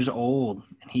 23 years old,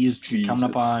 and he's coming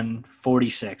up on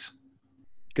 46.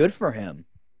 Good for him.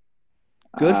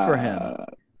 Good for him.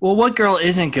 Well, what girl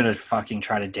isn't going to fucking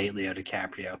try to date Leo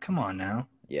DiCaprio? Come on now.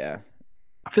 Yeah.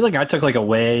 I feel like I took like a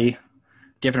way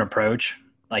different approach,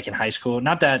 like in high school.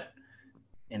 Not that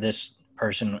this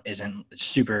person isn't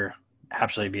super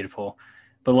absolutely beautiful,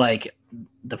 but like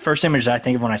the first image that I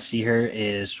think of when I see her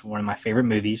is one of my favorite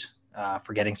movies,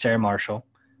 Forgetting Sarah Marshall.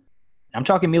 I'm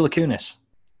talking Mila Kunis.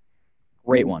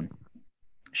 Great one.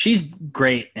 She's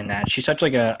great in that. She's such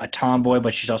like a tomboy,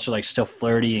 but she's also like still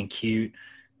flirty and cute,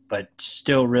 but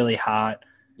still really hot.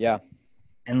 Yeah.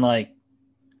 And like,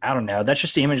 I don't know. That's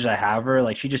just the image that I have her.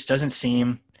 Like, she just doesn't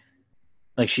seem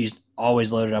like she's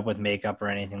always loaded up with makeup or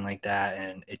anything like that,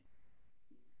 and it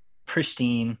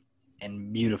pristine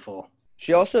and beautiful.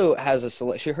 She also has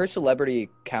her celebrity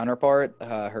counterpart,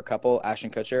 her couple, Ashton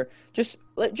Kutcher. Just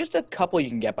a couple you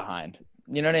can get behind.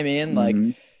 You know what I mean? Like,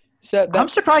 so I'm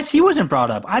surprised he wasn't brought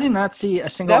up. I did not see a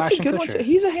single that's Ashton a good Kutcher. one too.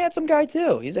 He's a handsome guy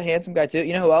too.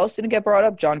 You know who else didn't get brought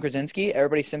up? John Krasinski.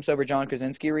 Everybody simps over John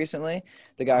Krasinski recently.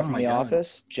 The guy from The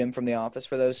Office, Jim from The Office,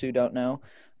 for those who don't know.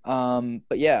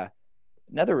 But yeah,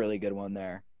 another really good one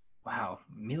there. Wow,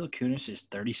 Mila Kunis is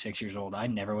 36 years old. I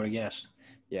never would have guessed.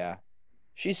 Yeah.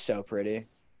 She's so pretty.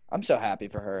 I'm so happy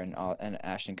for her and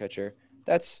Ashton Kutcher.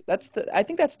 I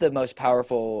think that's the most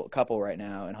powerful couple right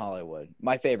now in Hollywood.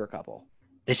 My favorite couple.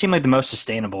 They seem like the most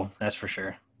sustainable. That's for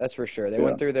sure. That's for sure. They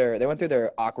went through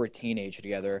their awkward teenage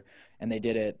together, and they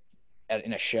did it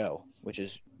in a show, which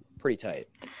is pretty tight.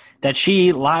 That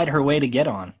she lied her way to get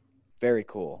on. Very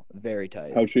cool. Very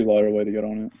tight. How'd she lie her way to get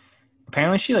on it?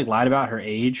 Apparently, she lied about her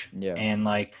age. Yeah. And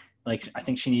like I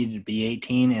think she needed to be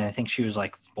 18, and I think she was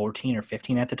 14 or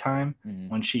 15 at the time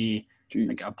when she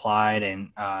applied and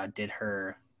did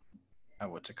her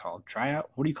what's it called? Tryout?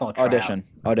 What do you call it? Audition.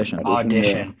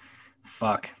 Yeah.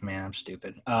 Fuck, man, I'm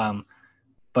stupid.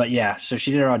 But yeah, so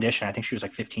she did her audition. I think she was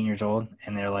 15 years old,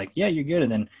 and they're like, "Yeah, you're good."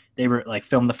 And then they were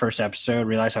filmed the first episode,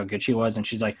 realized how good she was, and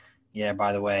she's like, "Yeah,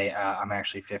 by the way, I'm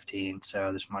actually 15,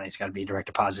 so this money's got to be direct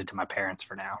deposited to my parents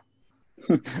for now."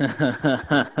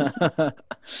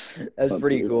 That's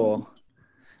pretty cool.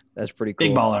 That's pretty cool.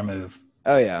 Big baller move.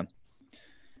 Oh yeah.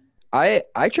 I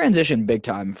transitioned big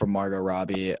time from Margot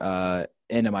Robbie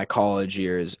into my college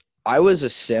years. I was a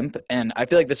simp, and I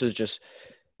feel like this was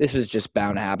just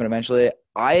bound to happen eventually.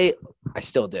 I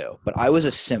still do, but I was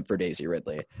a simp for Daisy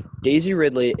Ridley. Daisy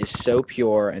Ridley is so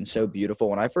pure and so beautiful.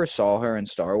 When I first saw her in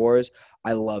Star Wars,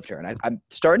 I loved her, and I'm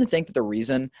starting to think that the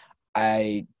reason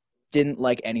I didn't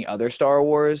like any other Star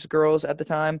Wars girls at the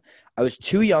time, I was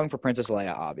too young for Princess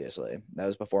Leia, obviously. That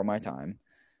was before my time.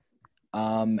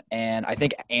 And I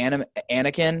think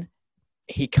Anakin,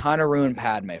 he kind of ruined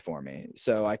Padme for me.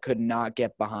 So I could not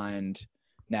get behind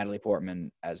Natalie Portman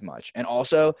as much. And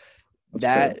also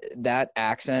that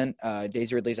accent,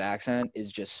 Daisy Ridley's accent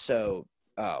is just so,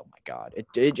 oh my God.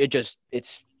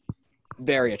 It's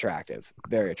very attractive.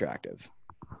 Very attractive.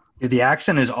 Dude, the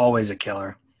accent is always a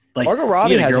killer. Margot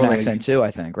Robbie has an accent too,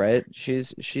 I think, right?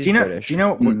 She's British. Do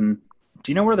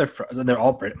you know where they're from? They're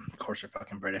all British. Of course, they're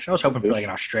fucking British. I was hoping for an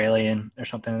Australian or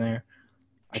something in there.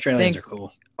 Australians are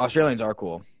cool. Australians are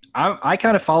cool. I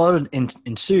kind of followed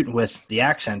in suit with the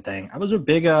accent thing. I was a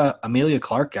big Amelia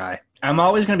Clarke guy. I'm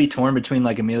always going to be torn between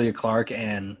Amelia Clarke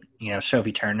and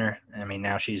Sophie Turner. I mean,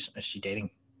 now is she dating?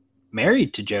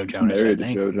 Married to Joe Jonas. Married to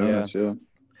Joe Jonas, yeah.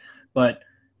 But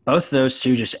both of those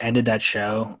two just ended that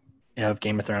show of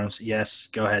Game of Thrones. Yes,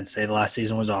 go ahead, say the last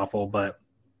season was awful, but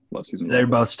they're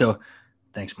both still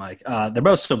 – thanks, Mike. They're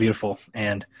both still beautiful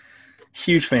and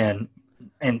huge fan.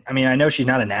 And, I mean, I know she's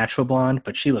not a natural blonde,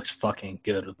 but she looks fucking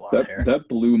good with blonde hair. That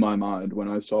blew my mind when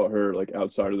I saw her,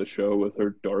 outside of the show with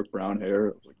her dark brown hair. I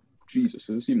was like, Jesus,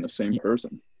 is this even the same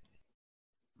person?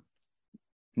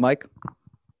 Mike?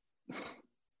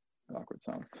 Awkward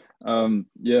silence.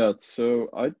 Yeah, so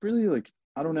I really,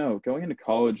 I don't know. Going into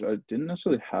college, I didn't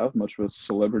necessarily have much of a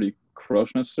celebrity crush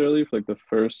necessarily for the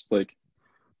first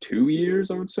 2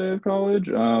 years, I would say, of college.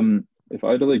 If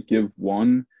I had to give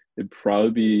one, it'd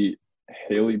probably be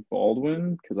Haley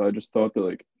Baldwin, because I just thought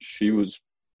that she was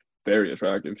very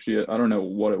attractive. I don't know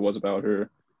what it was about her,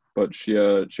 but she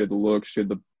had the look, she had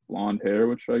the blonde hair,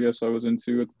 which I guess I was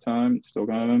into at the time, still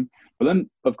kind of am. But then,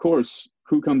 of course,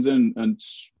 who comes in and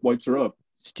swipes her up?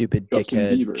 Stupid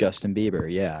dickhead Justin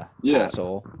Bieber, yeah.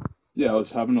 Asshole. Yeah, I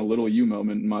was having a little you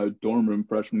moment in my dorm room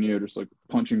freshman year, just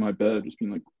punching my bed, just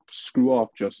being screw off,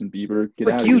 Justin Bieber. Get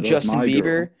out of here. Justin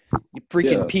Bieber. Girl. You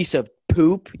freaking piece of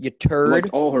poop, you turd.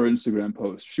 All her Instagram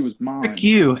posts. She was mine. Frick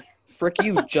you. Frick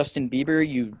you, Justin Bieber,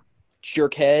 you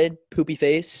jerkhead, poopy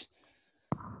face.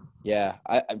 Yeah,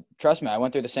 I trust me, I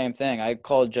went through the same thing. I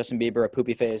called Justin Bieber a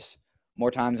poopy face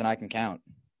more times than I can count.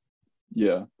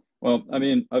 Yeah. Well, I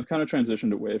mean, I've kind of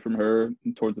transitioned away from her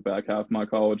towards the back half of my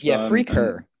college time. Freak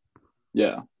her.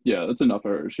 Yeah, that's enough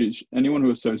of her. Anyone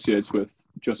who associates with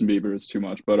Justin Bieber is too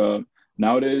much. But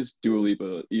nowadays, Dua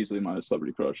Lipa, easily my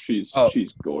celebrity crush. She's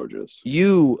gorgeous.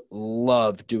 You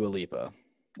love Dua Lipa.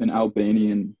 An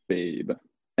Albanian babe.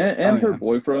 And her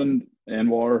boyfriend,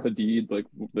 Anwar Hadid,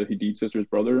 the Hadid sister's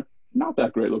brother, not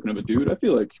that great looking of a dude. I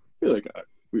feel like I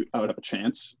would have a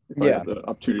chance if I had the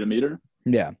opportunity to meet her.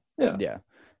 Yeah.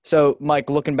 So, Mike,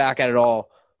 looking back at it all,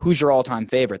 who's your all-time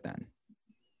favorite then?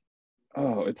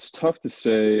 Oh, it's tough to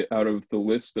say out of the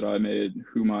list that I made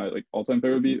who my like all-time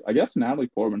favorite would be. I guess Natalie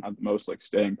Portman had the most like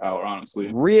staying power, honestly.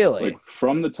 Really? Like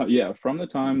from the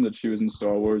time that she was in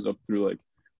Star Wars up through like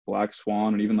Black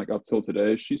Swan and even like up till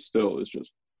today, she still is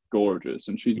just gorgeous,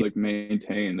 and she's like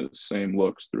maintained the same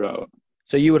looks throughout.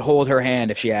 So you would hold her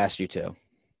hand if she asked you to?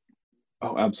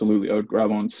 Oh, absolutely. I would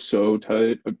grab on so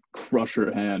tight, I'd crush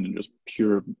her hand in just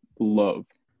pure love.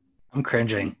 I'm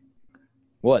cringing.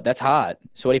 What? That's hot.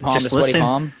 Sweaty palm Just to sweaty listen.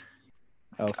 palm?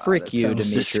 Oh, God, freak that you, sounds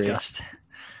Demitri. disgusting.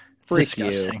 Freak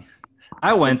Disgusting.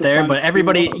 I went the there, sign but of true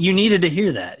everybody, love. you needed to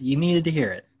hear that. You needed to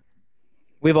hear it.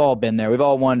 We've all been there. We've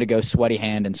all wanted to go sweaty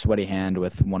hand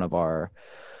with one of our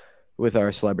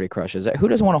celebrity crushes. Who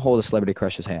doesn't want to hold a celebrity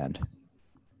crush's hand?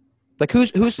 Like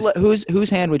whose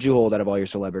hand would you hold out of all your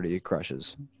celebrity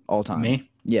crushes all time?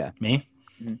 Me? Yeah. Me?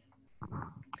 Mhm.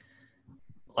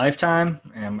 Lifetime,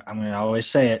 and I'm going to always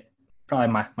say it, probably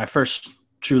my first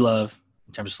true love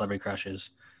in terms of celebrity crushes,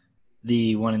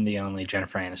 the one and the only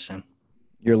Jennifer Aniston.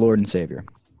 Your Lord and Savior.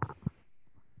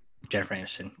 Jennifer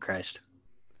Aniston, Christ.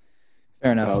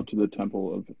 Fair enough. Bow to the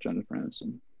temple of Jennifer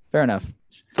Aniston. Fair enough.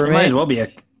 For There me, might as well be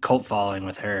a cult following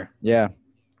with her. yeah.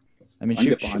 I mean, I can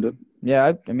get behind it.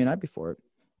 yeah. I mean, I'd be for it.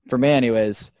 For me,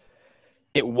 anyways,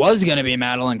 it was gonna be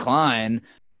Madelyn Cline,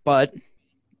 but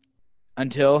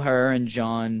until her and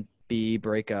John B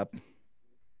break up,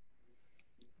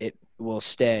 it will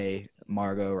stay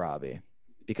Margot Robbie,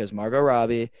 because Margot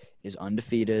Robbie is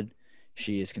undefeated.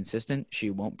 She is consistent. She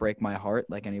won't break my heart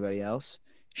like anybody else.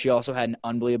 She also had an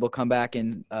unbelievable comeback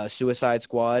in Suicide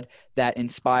Squad that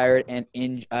inspired an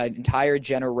entire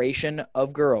generation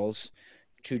of girls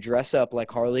to dress up like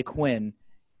Harley Quinn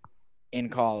in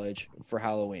college for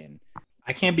Halloween.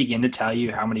 I can't begin to tell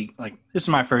you how many, like, this is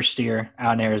my first year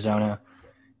out in Arizona,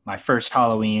 my first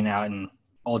Halloween out in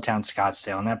Old Town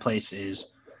Scottsdale, and that place is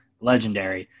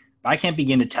legendary. But I can't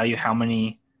begin to tell you how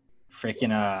many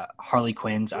freaking Harley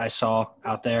Quinns I saw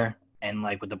out there, and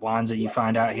like with the blondes that you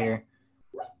find out here.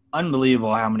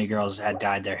 Unbelievable how many girls had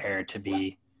dyed their hair to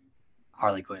be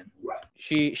Harley Quinn.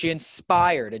 She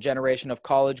inspired a generation of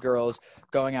college girls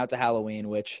going out to Halloween,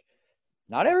 which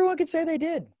not everyone could say they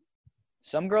did.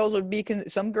 Some girls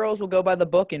will go by the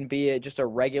book and be just a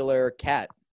regular cat.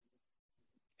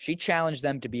 She challenged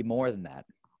them to be more than that.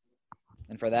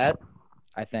 And for that,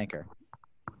 I thank her.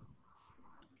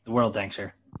 The world thanks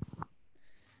her.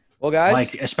 Well, guys.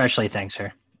 Mike especially thanks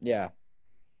her. Yeah.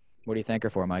 What do you thank her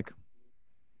for, Mike?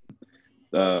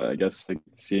 I guess like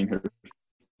seeing her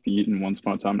feet in Once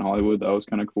Upon a Time in Hollywood, that was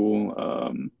kind of cool.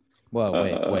 Whoa,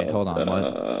 wait, hold on.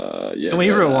 What? Can we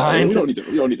rewind? We don't need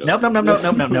to. Nope.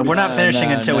 We're not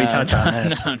finishing until we touch on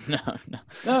this.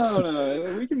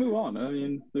 No. We can move on. I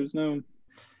mean, there's no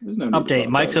need to Update.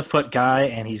 talk Mike's a about foot guy,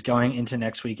 and he's going into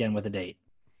next weekend with a date.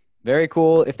 Very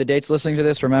cool. If the date's listening to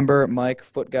this, remember, Mike,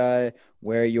 foot guy,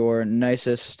 wear your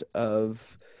nicest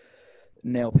of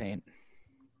nail paint.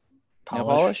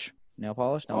 Polish. Nail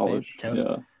polish? Nail polish. paint?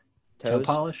 Yeah. Toe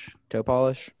polish. Toe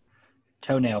polish.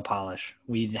 Toenail polish.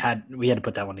 We had to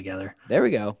put that one together. There we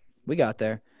go. We got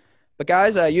there. But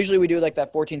guys, usually we do like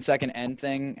that 14-second end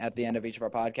thing at the end of each of our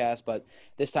podcasts, but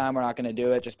this time we're not going to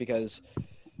do it just because,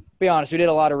 be honest, we did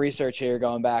a lot of research here,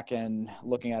 going back and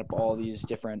looking at all these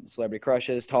different celebrity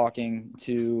crushes, talking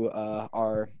to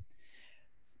our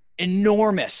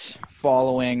enormous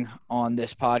following on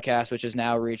this podcast, which has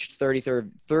now reached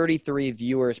 33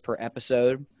 viewers per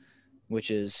episode,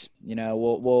 which is, we're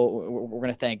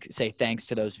going to say thanks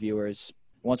to those viewers.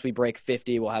 Once we break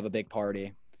 50, we'll have a big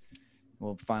party.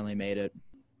 We'll finally made it.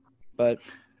 But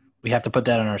we have to put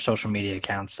that on our social media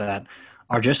accounts that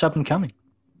are just up and coming.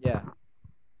 Yeah.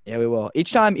 Yeah, we will.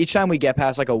 Each time we get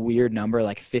past like a weird number,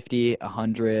 like 50,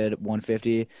 100,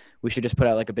 150, we should just put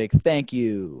out like a big thank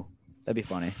you. That'd be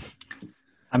funny.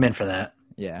 I'm in for that.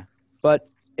 Yeah. But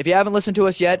if you haven't listened to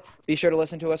us yet, be sure to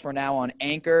listen to us. We're now on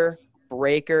Anchor,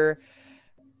 Breaker,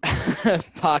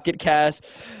 Pocket Cast,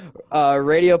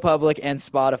 Radio Public, and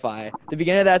Spotify. The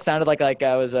beginning of that sounded like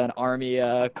I was an Army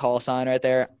call sign right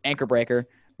there. Anchor Breaker,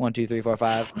 1, 2, 3, 4,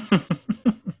 5.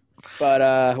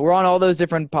 But we're on all those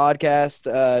different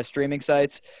podcast streaming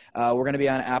sites. We're going to be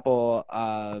on Apple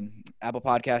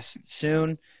Podcasts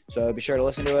soon. So be sure to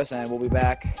listen to us, and we'll be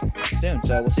back soon.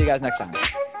 So we'll see you guys next time.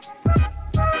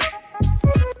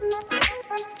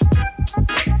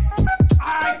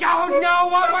 I don't know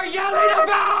what we're yelling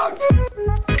about!